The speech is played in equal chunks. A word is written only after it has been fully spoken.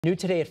New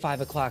today at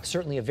 5 o'clock,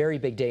 certainly a very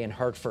big day in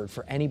Hartford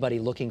for anybody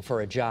looking for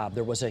a job.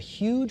 There was a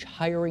huge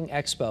hiring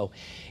expo.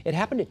 It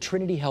happened at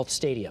Trinity Health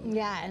Stadium.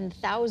 Yeah, and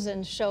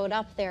thousands showed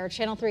up there.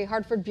 Channel 3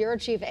 Hartford Bureau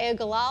Chief Aya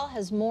Galal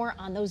has more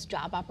on those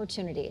job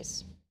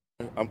opportunities.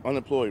 I'm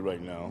unemployed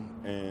right now,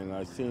 and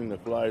I seen the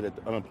flyer at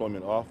the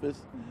unemployment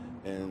office,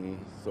 and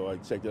so I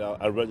checked it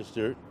out. I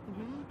registered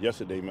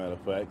yesterday, matter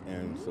of fact,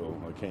 and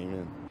so I came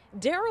in.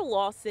 Daryl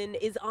Lawson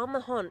is on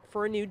the hunt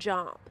for a new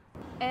job.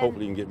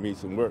 Hopefully he can get me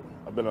some work.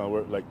 I've been out of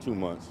work like 2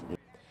 months.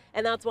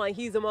 And that's why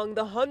he's among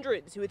the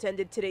hundreds who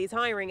attended today's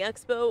hiring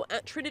expo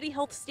at Trinity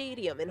Health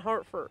Stadium in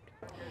Hartford.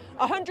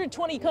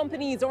 120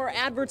 companies are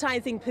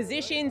advertising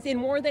positions, and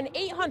more than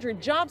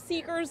 800 job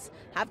seekers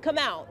have come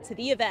out to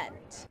the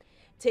event.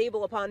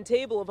 Table upon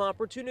table of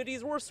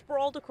opportunities were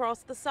sprawled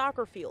across the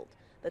soccer field.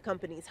 The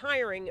company's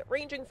hiring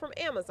ranging from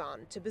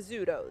Amazon to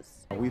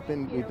Bizzuto's. We've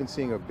been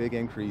seeing a big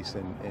increase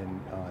in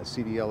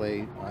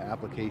CDLA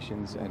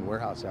applications and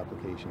warehouse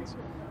applications.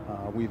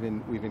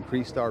 We've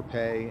increased our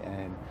pay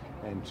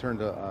and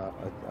turned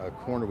a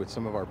corner with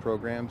some of our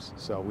programs.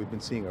 So we've been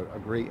seeing a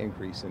great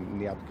increase in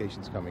the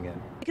applications coming in.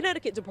 The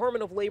Connecticut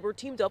Department of Labor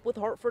teamed up with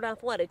Hartford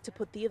Athletic to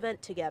put the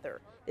event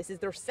together. This is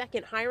their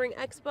second hiring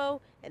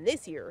expo, and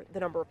this year the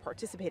number of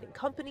participating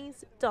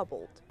companies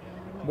doubled.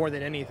 More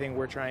than anything,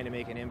 we're trying to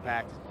make an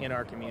impact in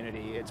our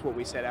community. It's what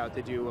we set out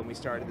to do when we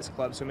started this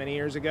club so many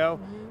years ago,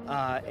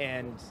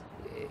 and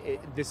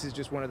this is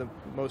just one of the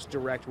most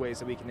direct ways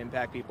that we can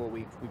impact people.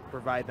 We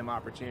provide them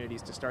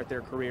opportunities to start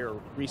their career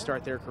or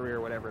restart their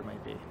career, whatever it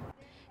might be.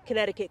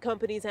 Connecticut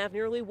companies have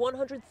nearly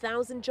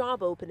 100,000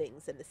 job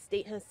openings, and the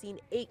state has seen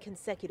 8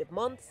 consecutive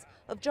months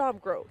of job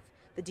growth.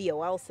 The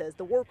DOL says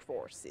the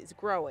workforce is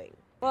growing.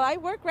 Well, I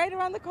work right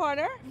around the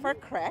corner for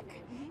CREC,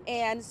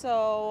 and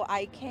so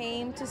I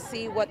came to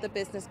see what the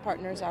business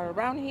partners are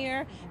around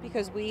here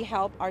because we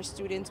help our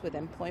students with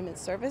employment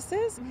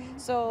services.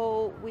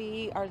 So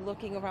we are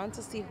looking around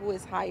to see who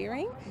is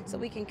hiring so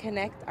we can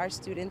connect our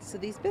students to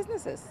these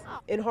businesses.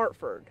 In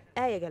Hartford,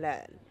 Aya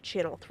Galal,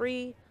 Channel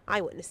 3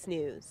 Eyewitness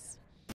News.